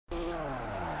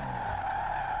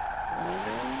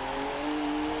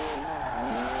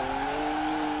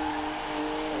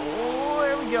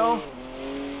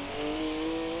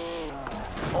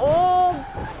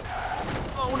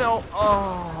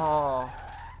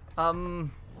What's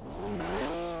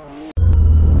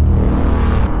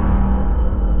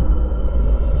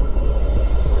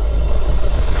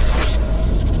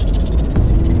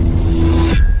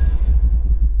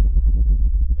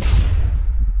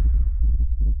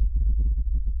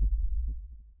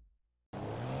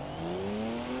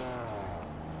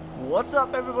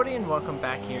up, everybody, and welcome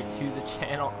back here to the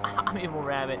channel. I'm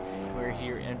EvlRabbit. We're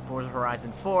here in Forza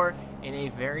Horizon 4 in a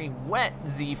very wet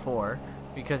Z4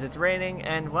 because it's raining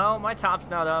and, well, my top's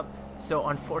not up, so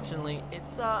unfortunately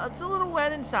it's a little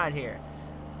wet inside here.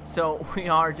 So we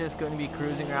are just going to be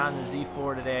cruising around the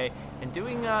Z4 today and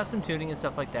doing some tuning and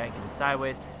stuff like that, get it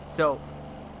sideways. So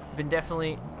been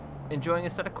definitely enjoying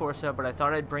Assetto Corsa, but I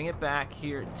thought I'd bring it back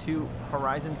here to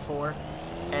Horizon 4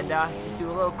 and just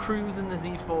do a little cruise in the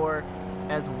Z4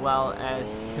 as well as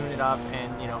tune it up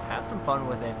and, you know, have some fun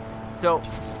with it. So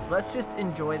let's just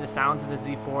enjoy the sounds of the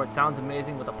Z4. It sounds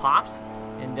amazing with the pops,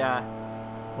 and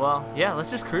well, yeah,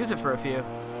 let's just cruise it for a few.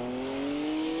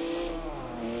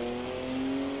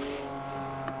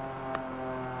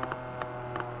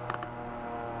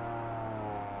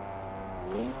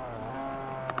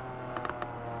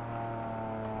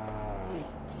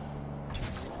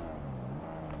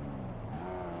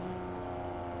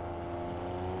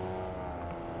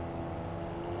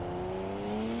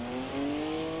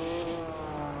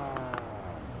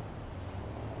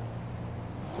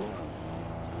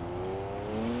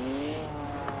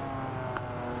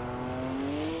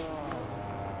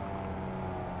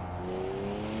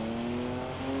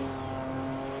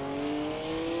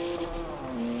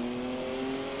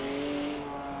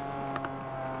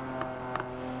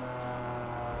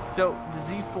 So the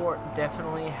Z4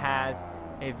 definitely has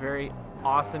a very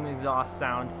awesome exhaust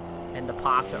sound, and the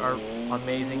pops are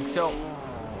amazing. So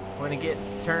we're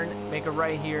gonna make a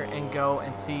right here and go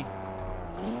and see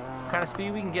what kind of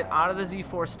speed we can get out of the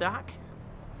Z4 stock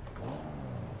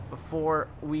before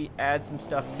we add some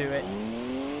stuff to it.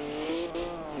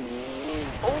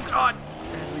 Oh God!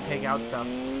 As we take out stuff.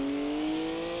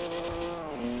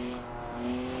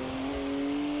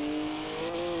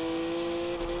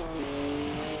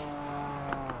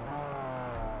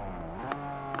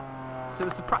 So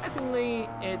surprisingly,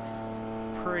 it's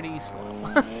pretty slow.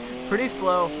 Pretty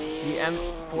slow. The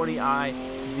M40i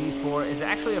Z4 is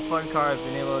actually a fun car. I've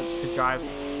been able to drive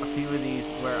a few of these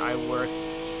where I work,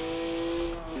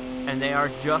 and they are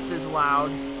just as loud.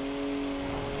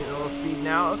 Getting a little speed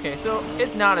now. Okay, so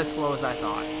it's not as slow as I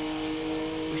thought.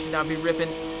 We should not be ripping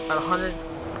at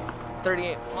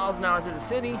 138 miles an hour to the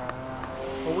city.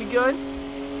 Are we good?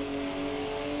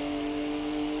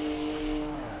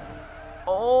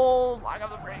 Oh, lock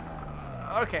up the brakes.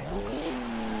 Okay.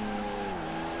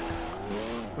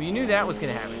 Well, you knew that was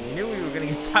going to happen. You knew we were going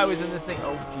to get sideways in this thing.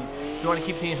 Oh, jeez. If you want to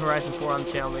keep seeing Horizon 4 on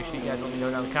the channel, make sure you guys let me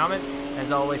know down in the comments.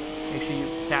 As always, make sure you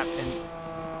tap and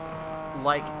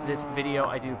like this video.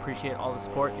 I do appreciate all the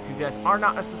support. If you guys are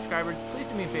not a subscriber, please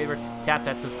do me a favor. Tap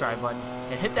that subscribe button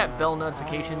and hit that bell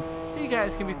notifications so you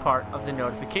guys can be part of the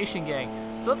notification gang.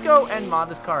 So let's go and mod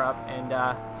this car up and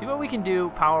see what we can do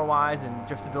power-wise and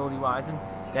driftability-wise, and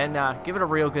then give it a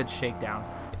real good shakedown.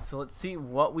 So let's see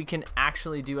what we can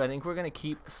actually do. I think we're going to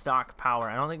keep stock power.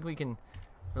 I don't think we can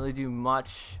really do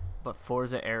much but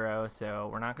Forza Aero, so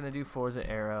we're not going to do Forza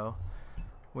Aero.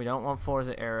 We don't want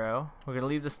Forza Aero. We're going to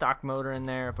leave the stock motor in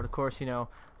there, but of course, you know,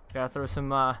 got to throw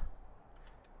some, I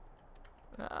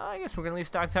guess we're going to leave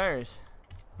stock tires.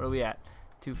 Where are we at?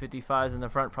 255s in the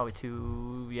front, probably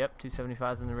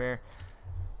 275s in the rear.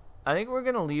 I think we're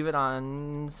gonna leave it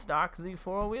on stock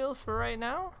Z4 wheels for right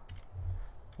now.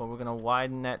 Well, we're gonna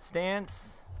widen that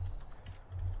stance,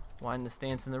 widen the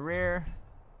stance in the rear,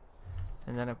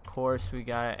 and then of course we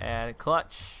gotta add a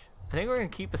clutch. I think we're gonna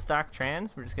keep a stock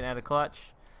trans. We're just gonna add a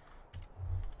clutch,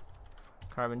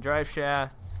 carbon drive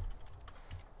shafts.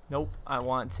 Nope, I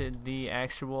wanted the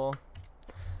actual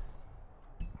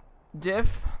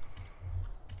diff.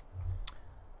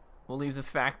 We'll leave the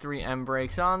factory M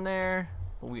brakes on there,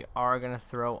 but we are going to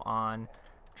throw on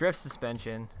drift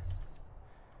suspension.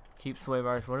 Keep sway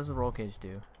bars. What does the roll cage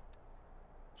do?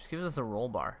 Just gives us a roll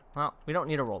bar. Well, we don't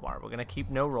need a roll bar. We're going to keep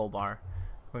no roll bar.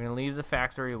 We're going to leave the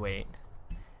factory weight.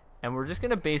 And we're just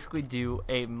going to basically do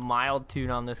a mild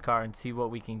tune on this car and see what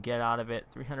we can get out of it.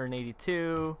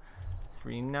 382,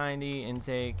 390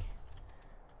 intake,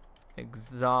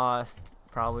 exhaust,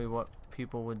 probably what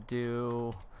people would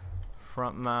do.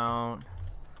 Front mount,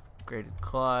 graded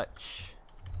clutch,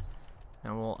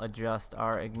 and we'll adjust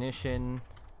our ignition,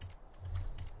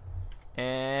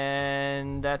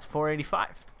 and that's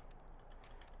 485.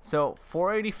 So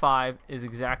 485 is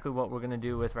exactly what we're going to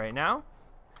do with right now.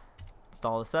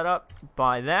 Install the setup,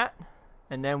 buy that,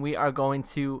 and then we are going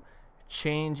to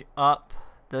change up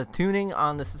the tuning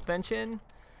on the suspension.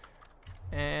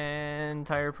 And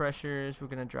tire pressures, we're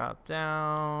going to drop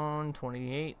down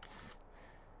 28,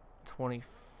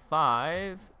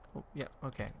 25. Oh, yeah,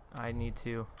 okay. I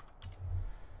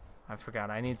forgot.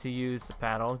 I need to use the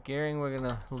paddle. Gearing, we're going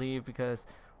to leave because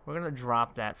we're going to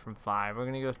drop that from 5. We're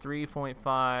going to go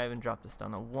 3.5 and drop this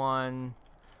down to 1.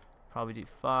 Probably do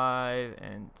 5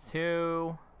 and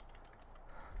 2.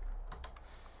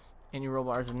 Any roll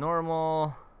bars are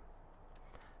normal.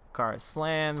 Car is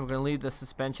slammed. We're going to leave the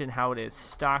suspension how it is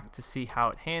stock to see how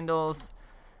it handles.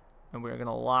 And we're going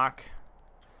to lock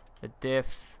the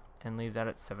diff and leave that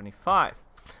at 75.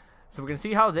 So we're going to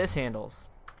see how this handles.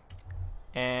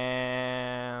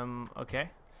 Okay.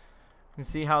 We can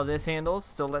see how this handles.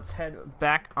 So let's head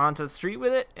back onto the street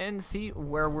with it and see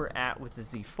where we're at with the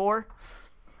Z4.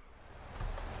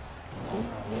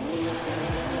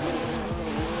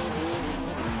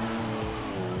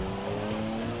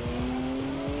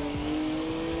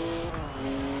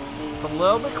 It's a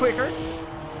little bit quicker,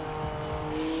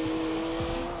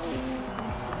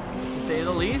 to say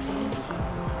the least.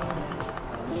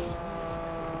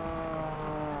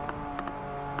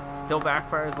 Still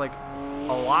backfires like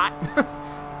a lot.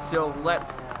 So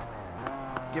let's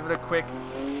give it a quick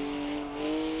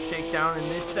shakedown in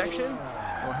this section.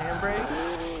 A little handbrake.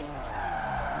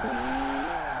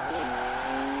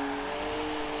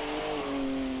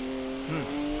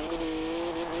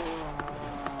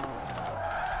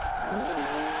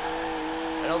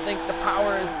 I don't think the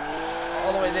power is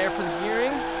all the way there for the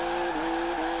gearing.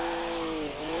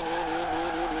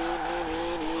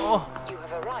 Oh, you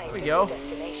have arrived there we go. At your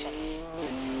destination.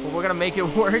 Well, we're gonna make it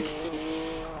work.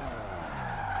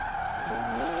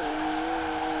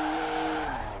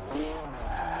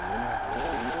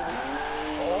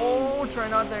 Oh, try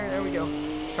not there. There we go.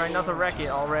 Try not to wreck it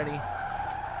already.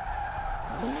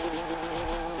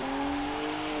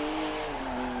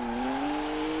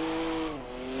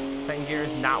 Second gear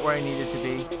is not where I need it to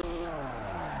be.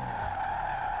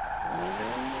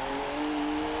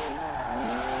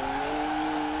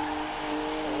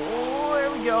 Oh,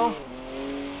 there we go.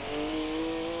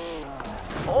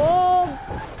 Oh!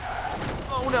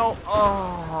 Oh no!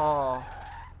 Oh!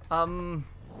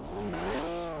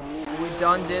 We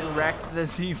done did wreck the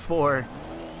Z4.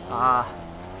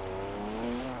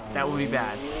 That would be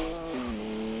bad.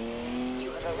 You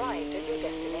have arrived at your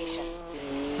destination.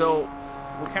 So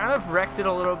we kind of wrecked it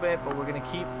a little bit, but we're gonna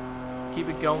keep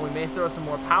it going. We may throw some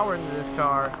more power into this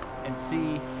car and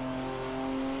see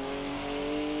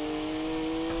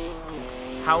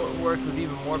how it works with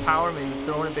even more power. Maybe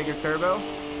throw in a bigger turbo.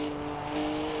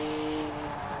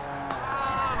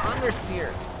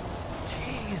 Understeered.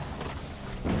 Jeez.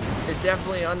 It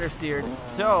definitely understeered.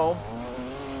 So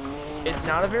it's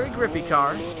not a very grippy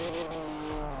car.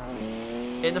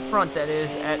 In the front, that is,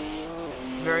 at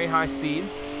very high speed.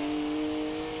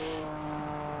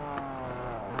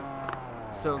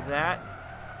 So that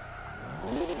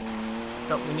is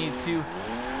something we need to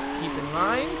keep in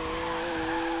mind.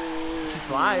 She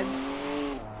slides.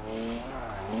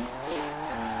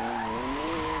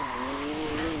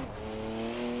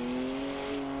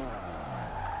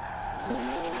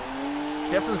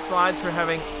 She definitely slides for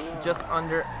having just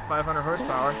under 500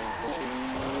 horsepower.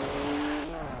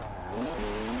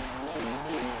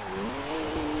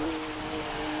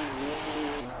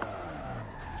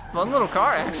 Fun little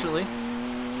car, actually.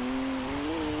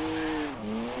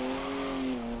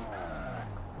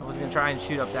 I was gonna try and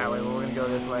shoot up that way, but we're gonna go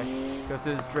this way. Go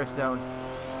through this drift zone.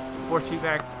 Force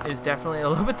feedback is definitely a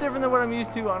little bit different than what I'm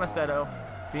used to on Assetto,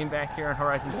 being back here on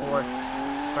Horizon 4.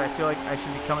 But I feel like I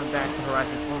should be coming back to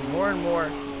Horizon 4 more and more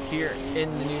here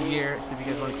in the new year. So if you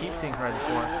guys want to keep seeing Horizon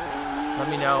 4, let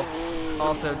me know.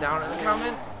 Also down in the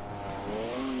comments.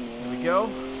 Here we go.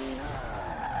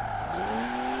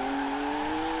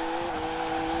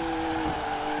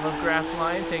 Little grass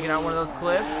line, taking out one of those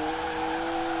clips.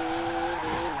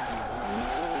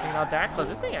 Taking out that clip.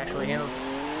 This thing actually handles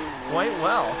quite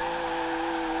well.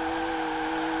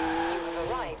 You have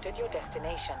arrived at your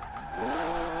destination.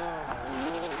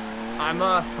 I'm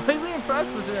slightly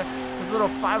impressed with this little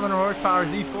 500 horsepower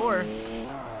Z4.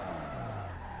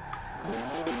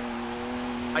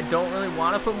 I don't really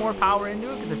want to put more power into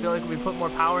it because I feel like if we put more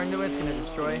power into it, it's going to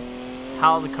destroy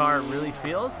how the car really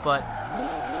feels, but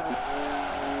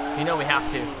you know we have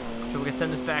to. So we're going to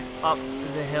send this back up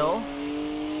the hill.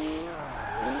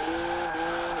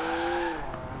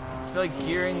 I feel like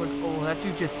gearing would... Oh, that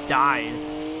dude just died.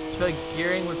 I feel like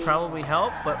gearing would probably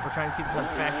help, but we're trying to keep this on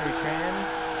factory trans.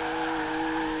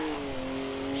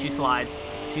 She slides.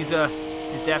 She's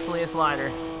definitely a slider.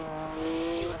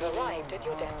 You have arrived at at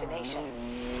your destination.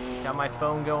 Got my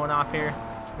phone going off here.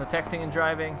 No texting and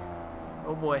driving.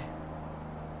 Oh boy.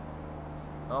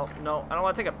 Oh no, I don't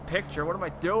want to take a picture. What am I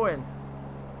doing?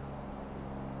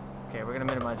 Okay, we're gonna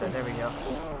minimize that. There we go.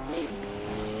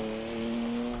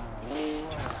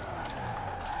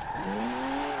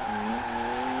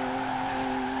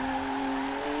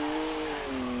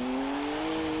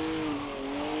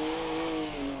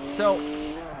 So,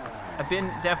 I've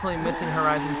been definitely missing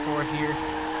Horizon 4 here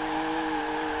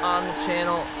on the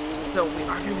channel. So we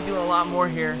are going to be doing a lot more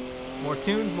here. More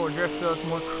tunes, more drift builds,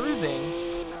 more cruising,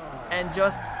 and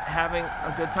just having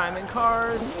a good time in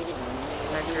cars,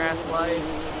 that grass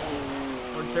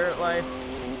life, or dirt life,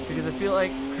 because I feel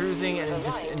like cruising and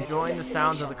just enjoying the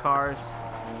sounds of the cars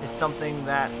is something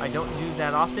that I don't do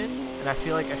that often, and I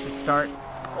feel like I should start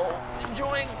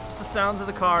enjoying the sounds of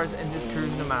the cars and just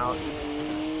cruising them out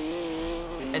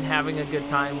and having a good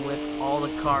time with all the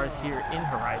cars here in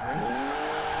Horizon.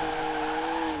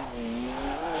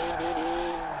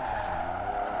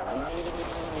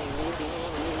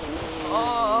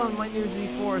 Oh, my new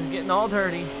Z4 is getting all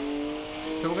dirty.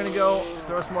 So we're gonna go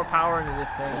throw some more power into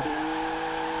this thing.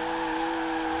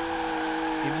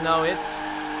 Even though it's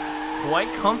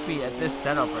quite comfy at this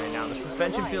setup right now. The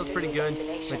suspension feels pretty good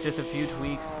with just a few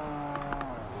tweaks.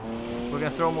 We're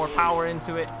gonna throw more power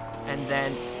into it and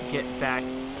then get back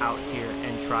out here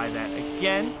and try that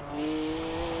again.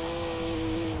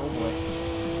 Oh boy.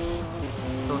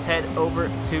 So let's head over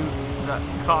to the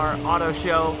car auto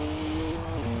show.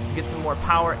 Get some more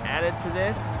power added to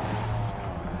this.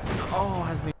 Oh,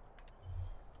 has me.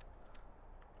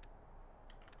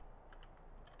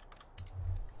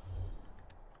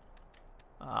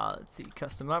 Let's see,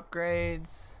 custom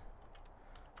upgrades.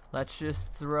 Let's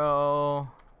just throw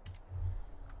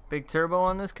big turbo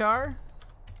on this car.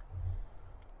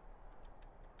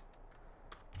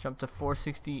 Jump to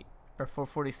 460 or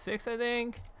 446, I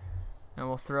think, and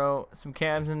we'll throw some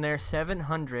cabs in there.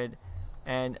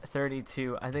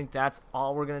 732. I think that's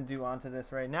all we're gonna do onto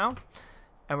this right now,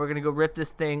 and we're gonna go rip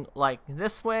this thing like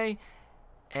this way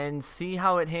and see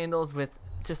how it handles with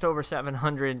just over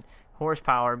 700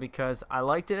 horsepower, because I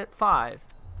liked it at 5.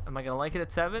 Am I gonna like it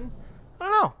at 7? I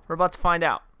don't know. We're about to find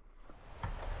out.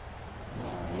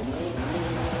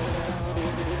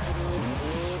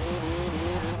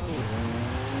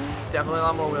 Definitely a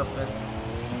lot more wheel spin.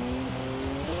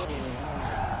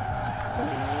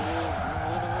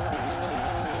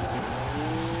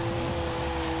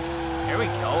 Here we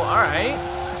go. All right. You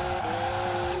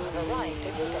have arrived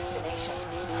at your destination.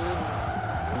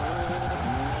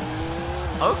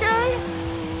 Okay.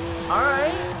 All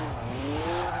right.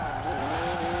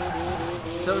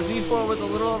 So Z4 with a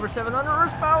little over 700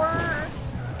 horsepower.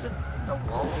 Just a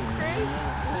wall of grace.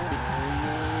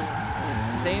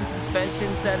 Same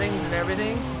suspension settings and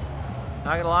everything.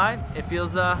 Not gonna lie, it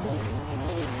feels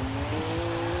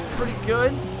pretty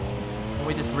good when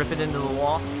we just rip it into the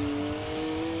wall.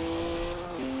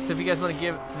 So if you guys want to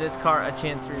give this car a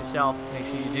chance for yourself, make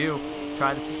sure you do.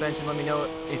 Try the suspension. Let me know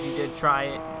if you did try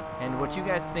it and what you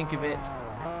guys think of it.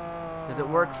 Does it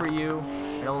work for you?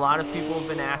 I know a lot of people have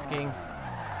been asking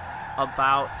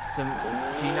about some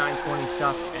G920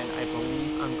 stuff, and I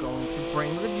believe I'm going to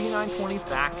bring the G920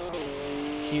 back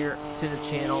here to the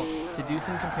channel to do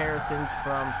some comparisons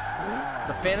from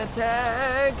the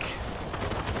Fanatec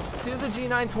to the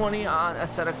G920 on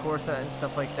Assetto Corsa and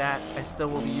stuff like that. I still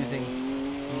will be using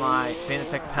my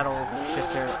Fanatec pedals,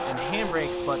 shifter, and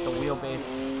handbrake, but the wheelbase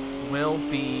will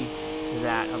be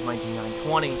that of my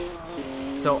G920.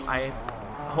 So I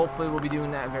hopefully will be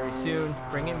doing that very soon,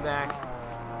 bringing back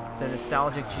the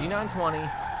nostalgic G920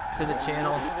 to the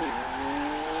channel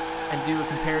and do a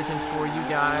comparison for you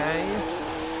guys.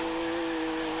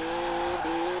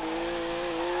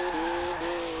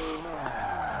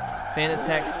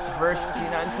 Fanatec versus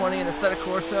G920 and Assetto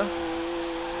Corsa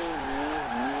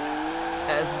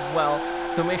as well.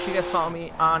 So make sure you guys follow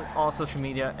me on all social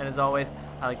media. And as always,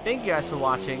 I'd like to thank you guys for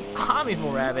watching. I'm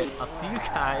EvlRabbit. I'll see you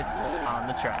guys on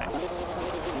the track.